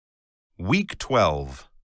Week 12.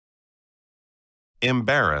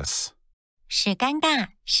 Embarrass. 使尴尬，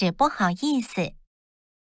使不好意思。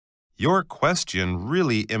 Your question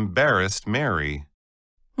really embarrassed Mary.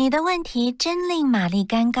 你的问题真令玛丽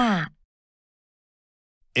尴尬。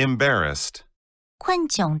 Embarrassed. 困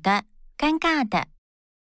窘的，尴尬的。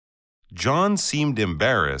 John seemed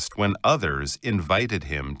embarrassed when others invited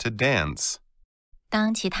him to dance.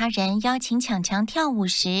 当其他人邀请强强跳舞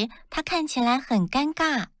时，他看起来很尴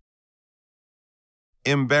尬。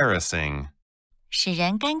 Embarrassing. 使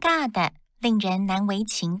人尴尬的，令人难为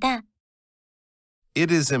情的。 It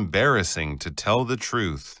is embarrassing to tell the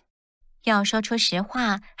truth. 要说出实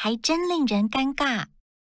话，还真令人尴尬。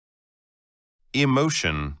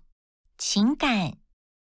 Emotion. 情感，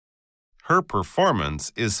 Her performance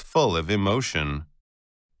is full of emotion.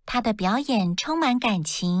 他的表演充满感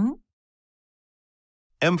情。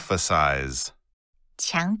 Emphasize.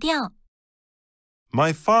 强调，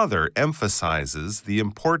 My father emphasizes the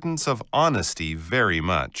importance of honesty very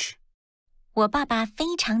much. 我爸爸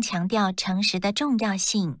非常强调诚实的重要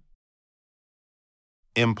性。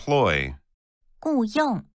 Employ. 雇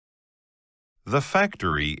用， The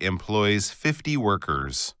factory employs 50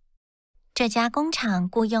 workers. 这家工厂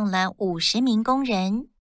雇用了50名工人。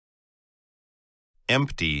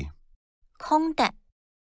 Empty. 空的，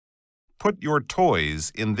 Put your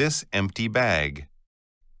toys in this empty bag.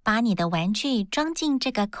 把你的玩具装进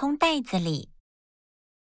这个空袋子里。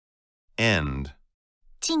 End.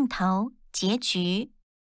 尽头，结局。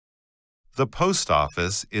 The post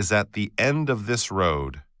office is at the end of this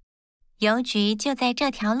road. 邮局就在这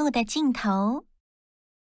条路的尽头。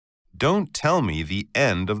 Don't tell me the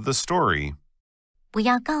end of the story. 不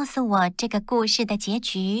要告诉我这个故事的结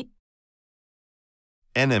局。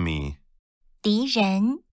 Enemy. 敌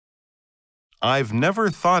人， I've never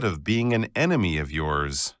thought of being an enemy of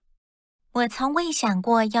yours. 我从未想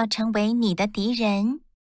过要成为你的敌人。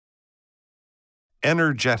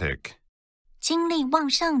 Energetic. 精力旺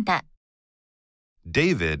盛的，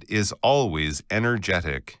 David is always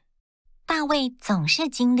energetic. 大卫总是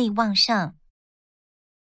精力旺盛。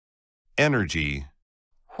 Energy.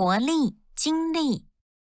 活力，精力，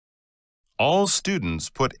 All students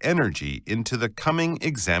put energy into the coming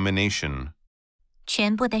examination.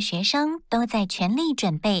 全部的学生都在全力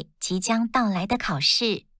准备即将到来的考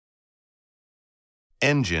试。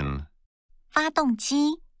 Engine. 发动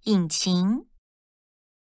机，引擎，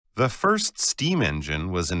 The first steam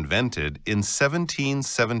engine was invented in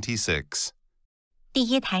 1776. 第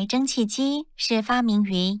一台蒸汽机是发明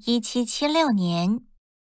于1776年。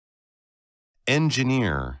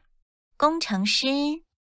 Engineer. 工程师，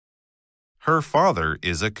 Her father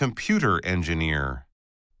is a computer engineer.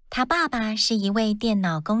 他爸爸是一位电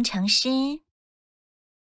脑工程师。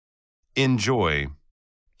 Enjoy.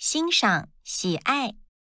 欣赏，喜爱，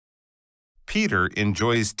 Peter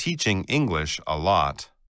enjoys teaching English a lot.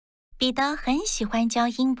 彼得很喜欢教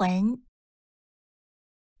英文。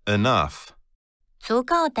 Enough. 足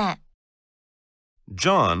够的，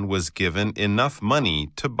 John was given enough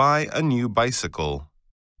money to buy a new bicycle.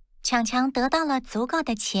 强强得到了足够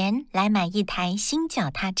的钱来买一台新脚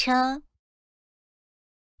踏车。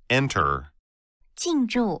 Enter. 进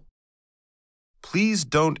入， Please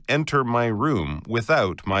don't enter my room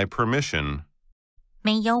without my permission.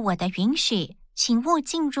 没有我的允许，请勿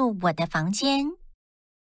进入我的房间。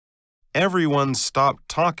 Everyone stopped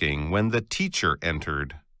talking when the teacher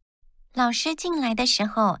entered. 老师进来的时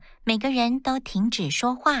候，每个人都停止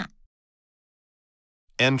说话。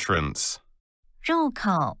 Entrance. 入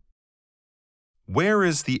口， Where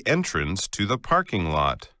is the entrance to the parking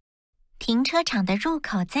lot? 停车场的入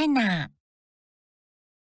口在哪？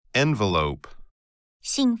 Envelope.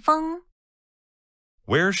 信封，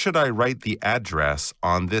 Where should I write the address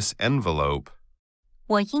on this envelope?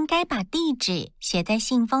 我应该把地址写在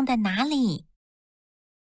信封的哪里？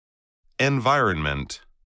 Environment.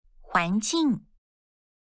 环境，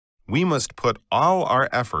 We must put all our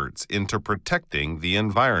efforts into protecting the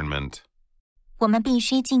environment. 我们必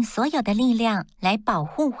须尽所有的力量来保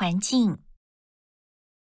护环境。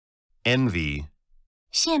 Envy.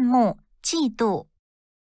 羡慕，嫉妒，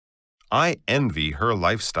 I envy her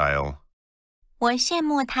lifestyle. 我羡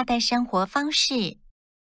慕他的生活方式。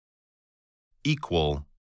 Equal.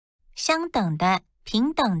 相等的，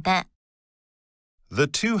平等的， The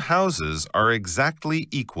two houses are exactly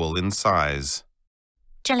equal in size.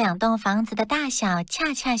 这两栋房子的大小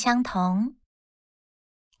恰恰相同。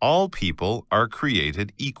 All people are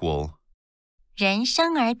created equal. 人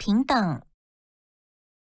生而平等。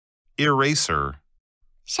 Eraser.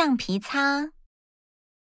 橡皮擦，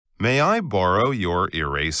 May I borrow your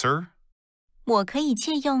eraser? 我可以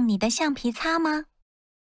借用你的橡皮擦吗？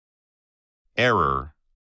 Error.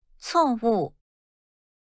 错误。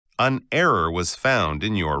An error was found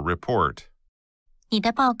in your report. 你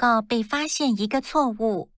的报告被发现一个错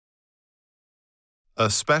误。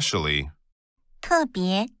Especially. 特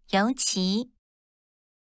别，尤其。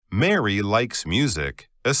Mary likes music,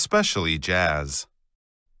 especially jazz.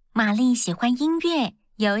 玛丽喜欢音乐，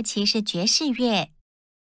尤其是爵士乐。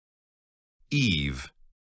Eve.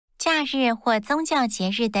 假日或宗教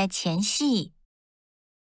节日的前夕。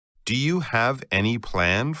Do you have any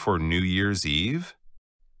plan for New Year's Eve?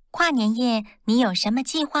 跨年夜，你有什么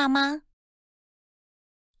计划吗？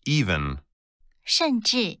 Even. 甚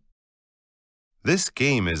至。This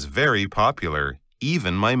game is very popular.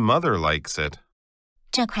 Even my mother likes it.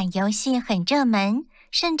 这款游戏很热门，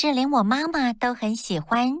甚至连我妈妈都很喜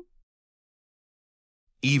欢。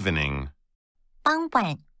Evening. 傍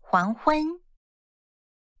晚、黄昏。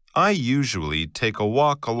I usually take a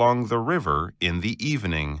walk along the river in the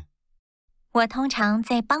evening. 我通常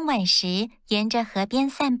在傍晚时沿着河边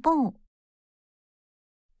散步。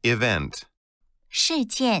Event. 事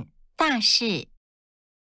件、大事。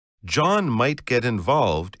John might get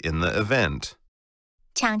involved in the event.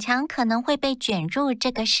 强强可能会被卷入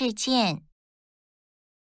这个事件。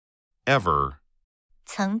Ever.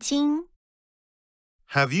 曾经。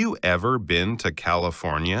Have you ever been to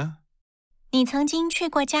California? 你曾经去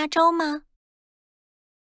过加州吗？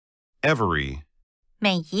 Every.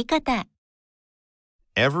 每一个的。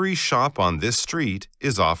Every shop on this street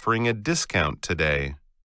is offering a discount today.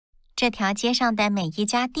 这条街上的每一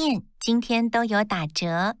家店今天都有打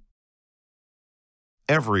折。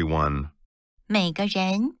Everyone. 每个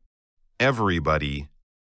人。Everybody.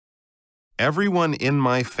 Everyone in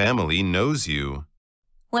my family knows you.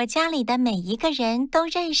 我家里的每一个人都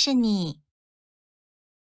认识你。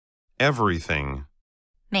Everything.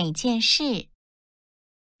 每件事。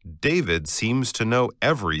David seems to know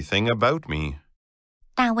everything about me.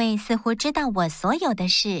 大卫似乎知道我所有的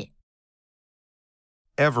事。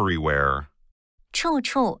Everywhere. 处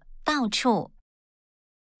处，到处。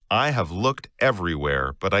I have looked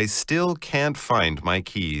everywhere, but I still can't find my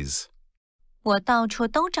keys. 我到处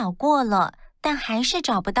都找过了，但还是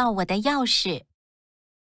找不到我的钥匙。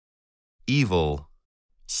Evil.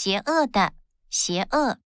 邪恶的，邪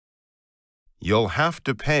恶。You'll have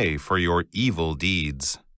to pay for your evil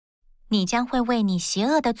deeds. 你将会为你邪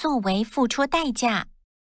恶的作为付出代价。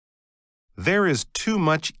There is too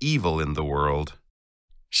much evil in the world.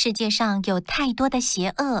 世界上有太多的邪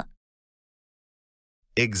恶。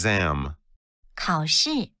Exam. 考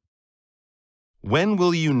试。When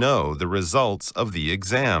will you know the results of the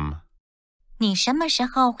exam? 你什么时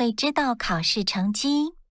候会知道考试成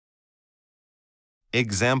绩？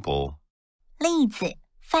 Example. 例子，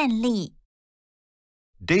范例。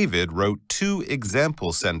David wrote 2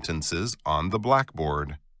 example sentences on the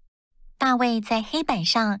blackboard. 大卫在黑板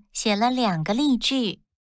上写了2个例句。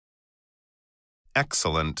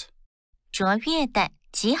Excellent. 卓越的，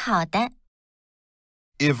极好的。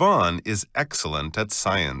Yvonne is excellent at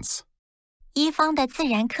science. 伊方的自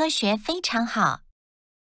然科学非常好。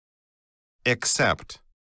Except.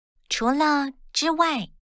 除了之外。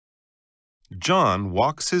John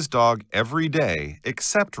walks his dog every day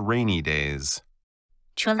except rainy days.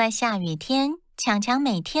 除了下雨天，强强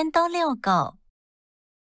每天都遛狗。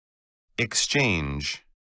Exchange.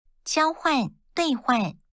 交换，兑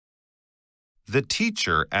换。The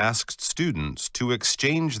teacher asked students to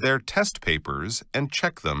exchange their test papers and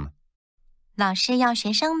check them. 老师要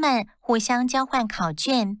学生们互相交换考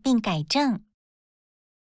卷并改正。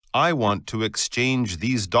I want to exchange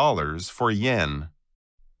these dollars for yen.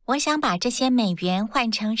 我想把这些美元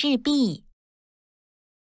换成日币。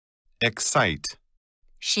Excite.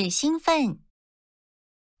 使兴奋。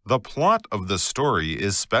The plot of the story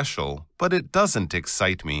is special, but it doesn't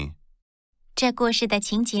excite me. 这故事的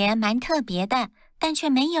情节蛮特别的，但却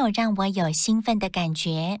没有让我有兴奋的感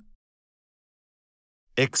觉。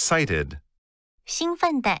Excited. 兴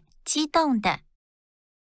奋的，激动的。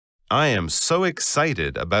I am so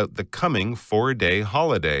excited about the coming 4-day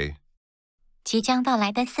holiday. 即将到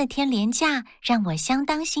来的4天连假让我相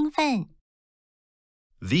当兴奋。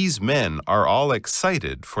These men are all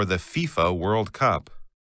excited for the FIFA World Cup.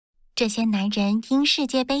 这些男人因世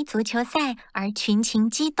界杯足球赛而群情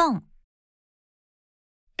激动。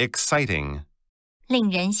Exciting. 令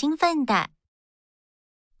人兴奋的。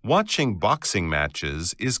Watching boxing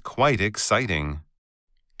matches is quite exciting.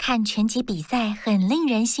 看拳击比赛很令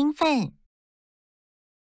人兴奋。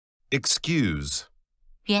Excuse.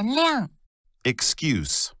 原谅。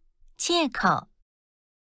Excuse. 借口。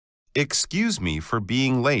Excuse me for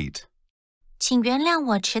being late. 请原谅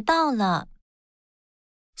我迟到了。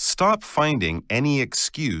Stop finding any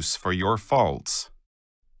excuse for your faults.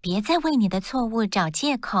 别再为你的错误找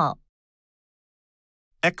借口。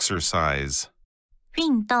Exercise.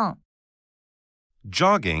 运动，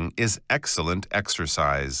 Jogging is excellent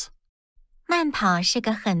exercise. 慢跑是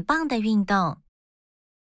个很棒的运动。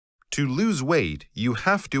To lose weight, you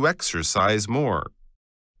have to exercise more.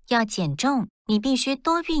 要减重，你必须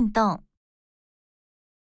多运动。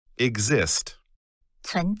Exist.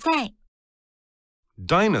 存在，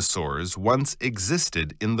 Dinosaurs once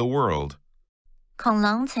existed in the world. 恐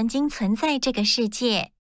龙曾经存在这个世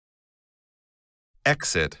界。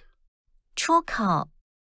Exit. 出口，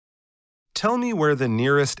 Tell me where the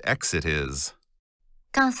nearest exit is.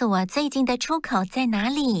 告诉我最近的出口在哪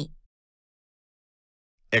里。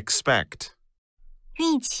 Expect.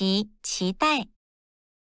 预期，期待。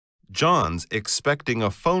 John's expecting a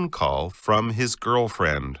phone call from his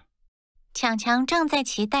girlfriend. 强强正在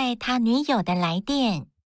期待他女友的来电。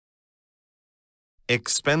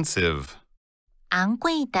 Expensive. 昂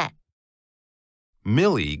贵的，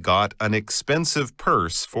 Millie got an expensive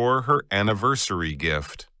purse for her anniversary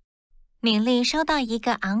gift. 米莉收到一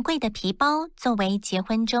个昂贵的皮包作为结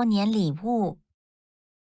婚周年礼物。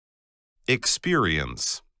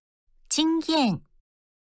 Experience. 经验，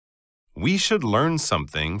 We should learn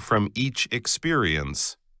something from each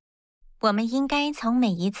experience. 我们应该从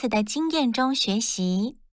每一次的经验中学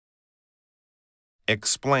习。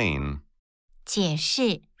 Explain. 解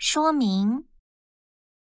释，说明。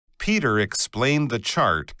 Peter explained the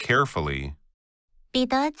chart carefully. 彼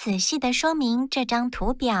得仔细地说明这张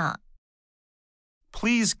图表。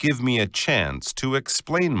 Please give me a chance to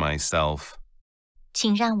explain myself.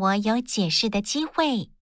 请让我有解释的机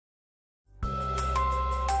会。